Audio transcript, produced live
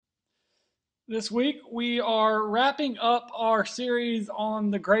This week we are wrapping up our series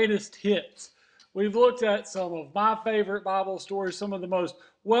on the greatest hits. We've looked at some of my favorite Bible stories, some of the most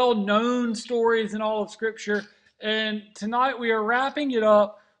well-known stories in all of Scripture, and tonight we are wrapping it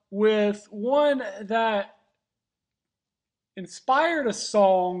up with one that inspired a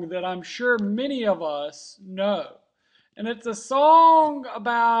song that I'm sure many of us know. And it's a song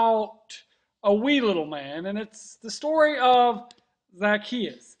about a wee little man, and it's the story of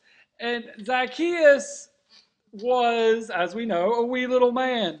Zacchaeus. And Zacchaeus was, as we know, a wee little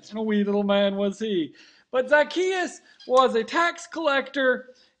man, and a wee little man was he. But Zacchaeus was a tax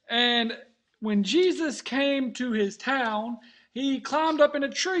collector, and when Jesus came to his town, he climbed up in a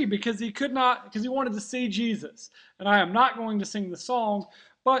tree because he wanted to see Jesus. And I am not going to sing the song,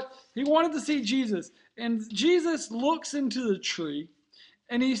 but he wanted to see Jesus. And Jesus looks into the tree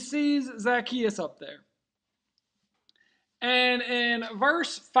and he sees Zacchaeus up there. And in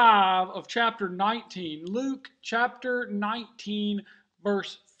verse 5 of chapter 19, Luke chapter 19,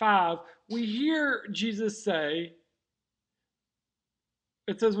 verse 5, we hear Jesus say,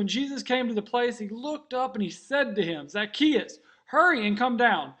 it says, when Jesus came to the place, he looked up and he said to him, Zacchaeus, hurry and come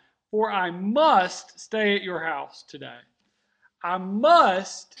down, for I must stay at your house today. I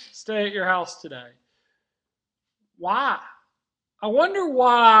must stay at your house today. Why? I wonder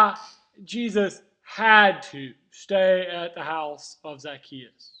why Jesus had to stay at the house of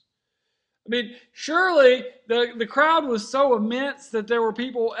Zacchaeus. I mean, surely the crowd was so immense that there were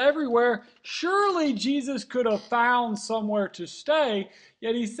people everywhere. Surely Jesus could have found somewhere to stay.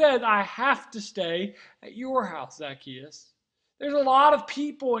 Yet he said, I have to stay at your house, Zacchaeus. There's a lot of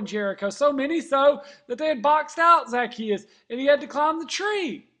people in Jericho, so many so that they had boxed out Zacchaeus and he had to climb the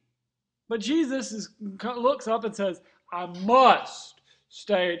tree. But Jesus looks up and says, I must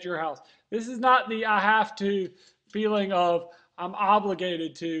stay at your house. This is not the I have to feeling of I'm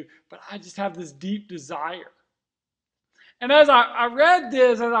obligated to, but I just have this deep desire. And as I read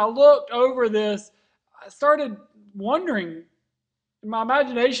this, as I looked over this, I started wondering, my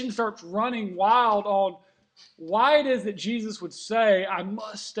imagination starts running wild on why it is that Jesus would say, I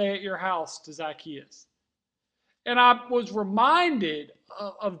must stay at your house to Zacchaeus. And I was reminded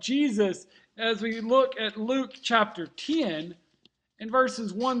of Jesus as we look at Luke chapter 10 and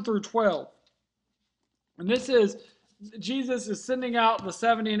verses 1 through 12. And this is, Jesus is sending out the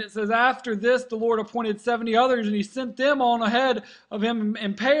 70, and it says, after this, the Lord appointed 70 others, and he sent them on ahead of him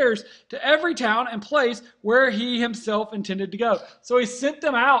in pairs to every town and place where he himself intended to go. So he sent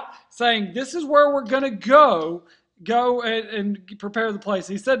them out saying, this is where we're going to go and prepare the place.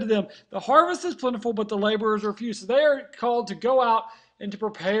 He said to them, the harvest is plentiful, but the laborers are few. So they are called to go out and to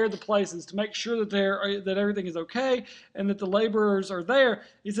prepare the places, to make sure that everything is okay and that the laborers are there.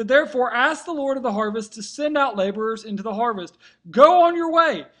 He said, therefore, ask the Lord of the harvest to send out laborers into the harvest. Go on your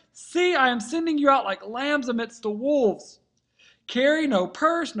way. See, I am sending you out like lambs amidst the wolves. Carry no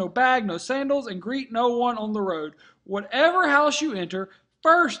purse, no bag, no sandals, and greet no one on the road. Whatever house you enter,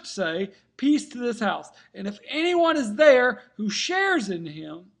 first say, peace to this house. And if anyone is there who shares in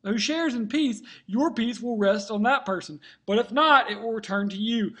peace, your peace will rest on that person. But if not, it will return to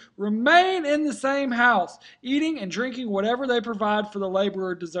you. Remain in the same house, eating and drinking whatever they provide, for the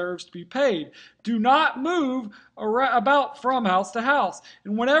laborer deserves to be paid. Do not move about from house to house.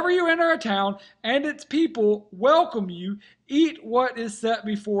 And whenever you enter a town and its people welcome you, eat what is set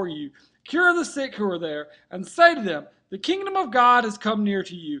before you. Cure the sick who are there, and say to them, the kingdom of God has come near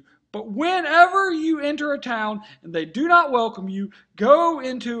to you. But whenever you enter a town and they do not welcome you, go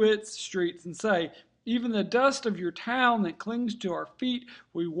into its streets and say, even the dust of your town that clings to our feet,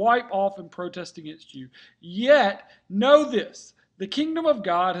 we wipe off in protest against you. Yet know this, the kingdom of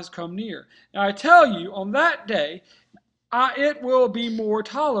God has come near. Now I tell you, on that day, it will be more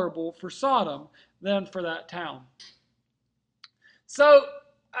tolerable for Sodom than for that town. So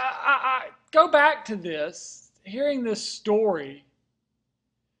I go back to this, hearing this story,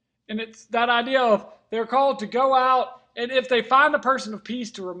 and it's that idea of they're called to go out, and if they find a person of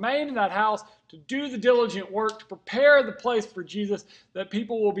peace, to remain in that house, to do the diligent work, to prepare the place for Jesus, that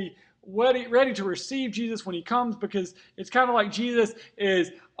people will be ready to receive Jesus when he comes, because it's kind of like Jesus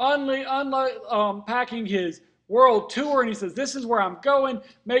is unpacking his world tour, and he says, this is where I'm going,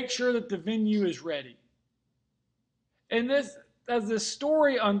 make sure that the venue is ready. And this, as this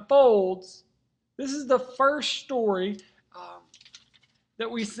story unfolds, this is the first story that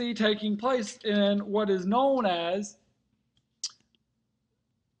we see taking place in what is known as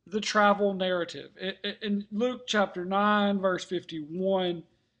the travel narrative. In Luke chapter 9, verse 51,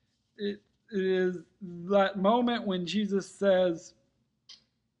 it is that moment when Jesus says,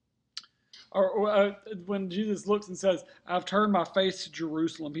 when Jesus looks and says, "I've turned my face to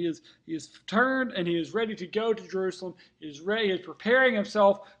Jerusalem." He is turned and he is ready to go to Jerusalem. He is ready. He is preparing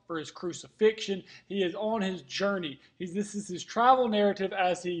himself for his crucifixion. He is on his journey. This is his travel narrative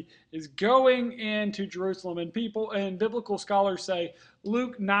as he is going into Jerusalem. And people and biblical scholars say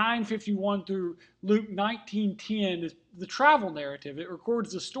Luke 9:51 through Luke 19:10 is the travel narrative. It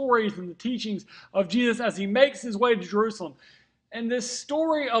records the stories and the teachings of Jesus as he makes his way to Jerusalem. And this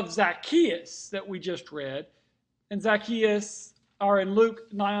story of Zacchaeus that we just read, and Zacchaeus are in Luke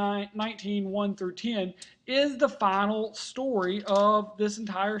 19:1 through 10, is the final story of this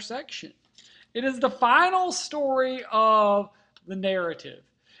entire section. It is the final story of the narrative.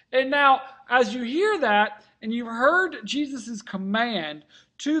 And now, as you hear that, and you've heard Jesus' command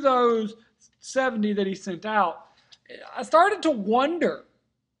to those 70 that he sent out, I started to wonder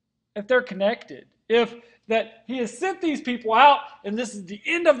if they're connected. If that he has sent these people out, and this is the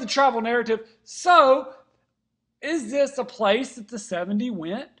end of the travel narrative. So, is this a place that the 70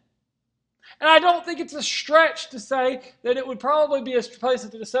 went? And I don't think it's a stretch to say that it would probably be a place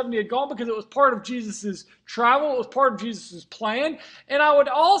that the 70 had gone, because it was part of Jesus' travel. It was part of Jesus' plan. And I would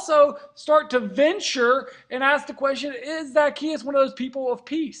also start to venture and ask the question, is Zacchaeus one of those people of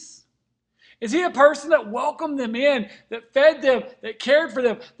peace? Is he a person that welcomed them in, that fed them, that cared for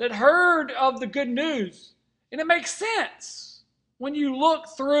them, that heard of the good news? And it makes sense when you look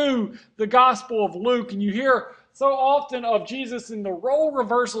through the Gospel of Luke and you hear so often of Jesus and the role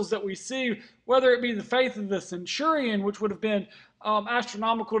reversals that we see, whether it be the faith of the centurion, which would have been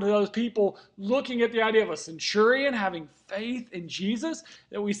astronomical to those people, looking at the idea of a centurion having faith in Jesus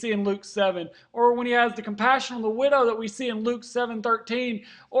that we see in Luke 7, or when he has the compassion on the widow that we see in Luke 7:13,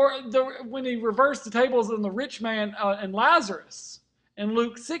 or when he reversed the tables on the rich man and Lazarus in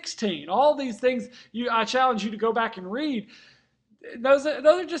Luke 16. All these things I challenge you to go back and read. Those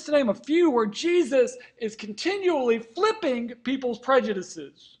are just to name a few where Jesus is continually flipping people's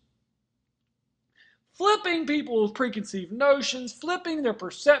prejudices, flipping people's preconceived notions, flipping their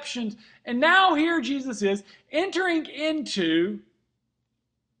perceptions. And now here Jesus is entering into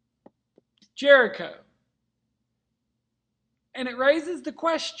Jericho. And it raises the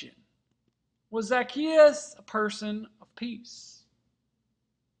question, was Zacchaeus a person of peace?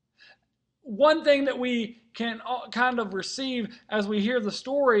 One thing that we can kind of receive as we hear the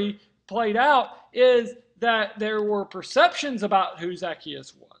story played out is that there were perceptions about who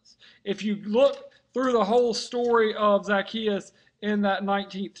Zacchaeus was. If you look through the whole story of Zacchaeus in that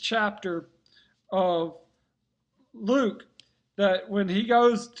 19th chapter of Luke, that when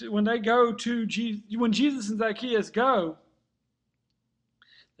Jesus and Zacchaeus go,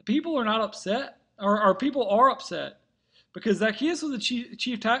 the people are not upset, or people are upset, because Zacchaeus was a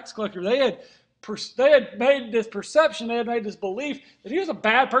chief tax collector. They had made this perception, they had made this belief that he was a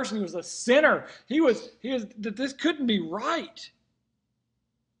bad person, he was a sinner, that this couldn't be right.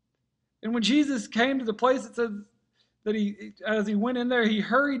 And when Jesus came to the place, it says that as he went in there, he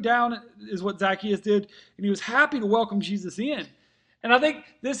hurried down, is what Zacchaeus did, and he was happy to welcome Jesus in. And I think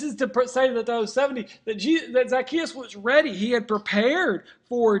this is to say that those 70, that Zacchaeus was ready. He had prepared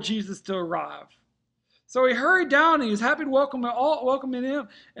for Jesus to arrive. So he hurried down and he was happy to welcome him.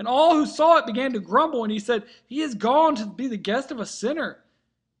 And all who saw it began to grumble. And he said, he is gone to be the guest of a sinner.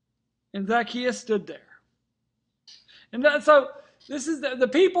 And Zacchaeus stood there. And so this is the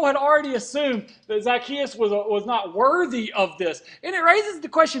people had already assumed that Zacchaeus was not worthy of this. And it raises the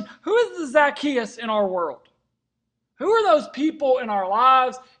question, who is the Zacchaeus in our world? Who are those people in our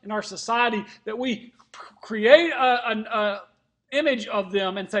lives, in our society, that we create an image of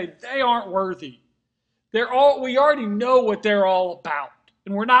them and say they aren't worthy? We already know what they're all about,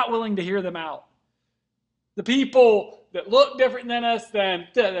 and we're not willing to hear them out. The people that look different than us,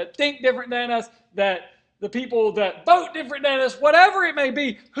 that think different than us, that the people that vote different than us, whatever it may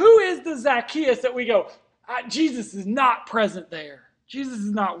be, who is the Zacchaeus that we go, Jesus is not present there. Jesus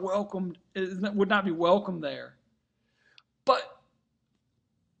is not welcomed, would not be welcome there. But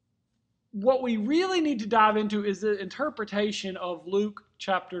what we really need to dive into is the interpretation of Luke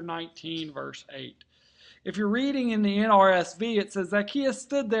chapter 19, verse 8. If you're reading in the NRSV, it says, Zacchaeus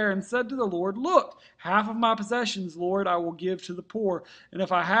stood there and said to the Lord, look, half of my possessions, Lord, I will give to the poor. And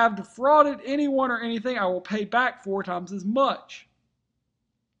if I have defrauded anyone or anything, I will pay back 4 times as much.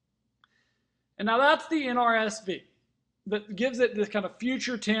 And now that's the NRSV. That gives it this kind of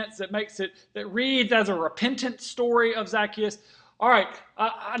future tense that reads as a repentant story of Zacchaeus. All right,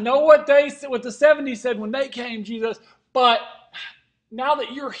 I know what the 70 said when they came, Jesus, but now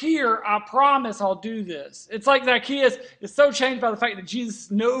that you're here, I promise I'll do this. It's like Zacchaeus is so changed by the fact that Jesus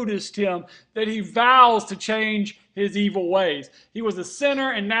noticed him that he vows to change his evil ways. He was a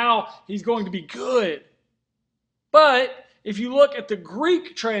sinner, and now he's going to be good. But if you look at the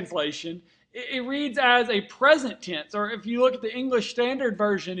Greek translation, it reads as a present tense. Or if you look at the English Standard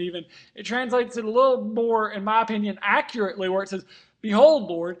Version even, it translates it a little more, in my opinion, accurately, where it says, "Behold,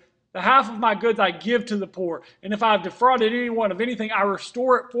 Lord, the half of my goods I give to the poor, and if I have defrauded anyone of anything, I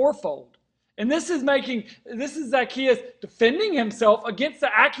restore it fourfold." And this is Zacchaeus defending himself against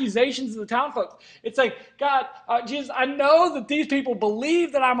the accusations of the town folks. It's like, God, Jesus, I know that these people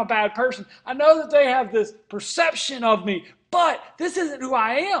believe that I'm a bad person. I know that they have this perception of me, but this isn't who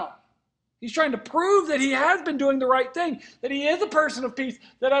I am. He's trying to prove that he has been doing the right thing, that he is a person of peace,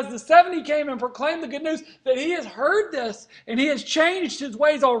 that as the 70 came and proclaimed the good news, that he has heard this and he has changed his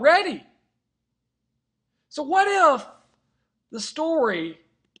ways already. So what if the story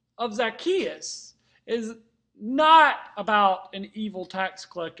of Zacchaeus is not about an evil tax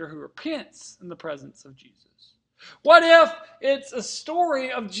collector who repents in the presence of Jesus? What if it's a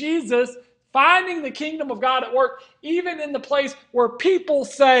story of Jesus finding the kingdom of God at work, even in the place where people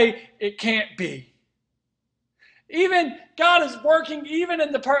say it can't be? Even God is working, even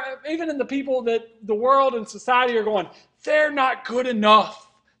in the people that the world and society are going, they're not good enough.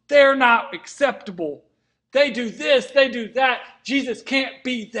 They're not acceptable. They do this, they do that. Jesus can't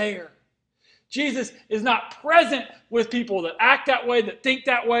be there. Jesus is not present with people that act that way, that think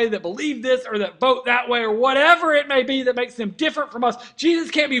that way, that believe this, or that vote that way, or whatever it may be that makes them different from us. Jesus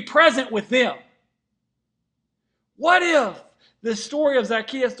can't be present with them. What if the story of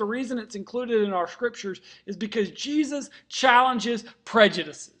Zacchaeus, the reason it's included in our scriptures, is because Jesus challenges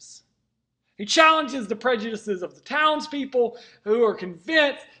prejudices. He challenges the prejudices of the townspeople who are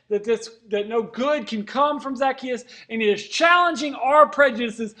convinced that no good can come from Zacchaeus, and he is challenging our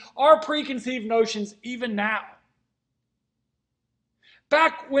prejudices, our preconceived notions, even now.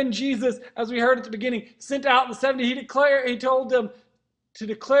 Back when Jesus, as we heard at the beginning, sent out the 70, he told them to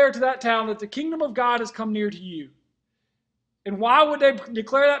declare to that town that the kingdom of God has come near to you. And why would they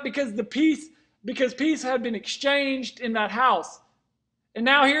declare that? Because peace had been exchanged in that house. And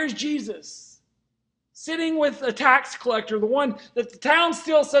now here's Jesus, sitting with a tax collector, the one that the town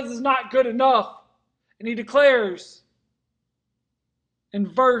still says is not good enough. And he declares in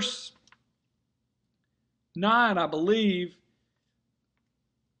verse 9, I believe,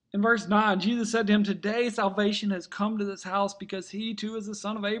 in verse 9, Jesus said to him, "Today salvation has come to this house because he too is the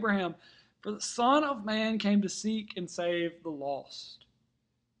son of Abraham. For the Son of Man came to seek and save the lost."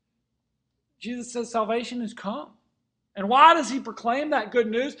 Jesus says salvation has come. And why does he proclaim that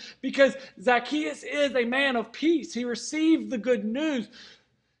good news? Because Zacchaeus is a man of peace. He received the good news.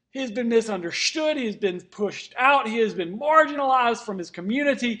 He has been misunderstood. He has been pushed out. He has been marginalized from his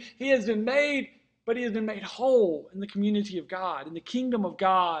community. He has been made whole in the community of God, in the kingdom of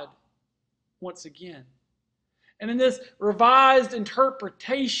God once again. And in this revised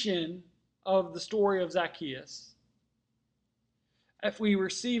interpretation of the story of Zacchaeus, if we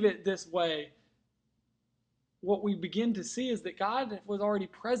receive it this way, what we begin to see is that God was already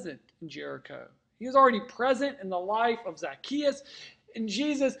present in Jericho. He was already present in the life of Zacchaeus. And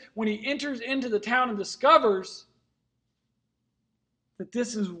Jesus, when he enters into the town and discovers that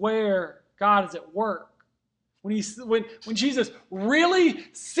this is where God is at work, when Jesus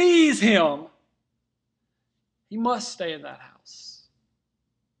really sees him, he must stay in that house.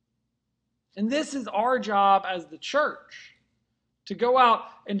 And this is our job as the church, to go out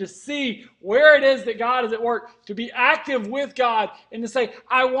and to see where it is that God is at work, to be active with God, and to say,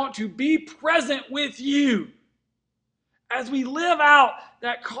 I want to be present with you. As we live out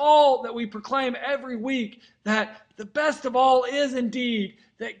that call that we proclaim every week, that the best of all is indeed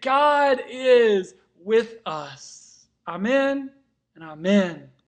that God is with us. Amen and amen.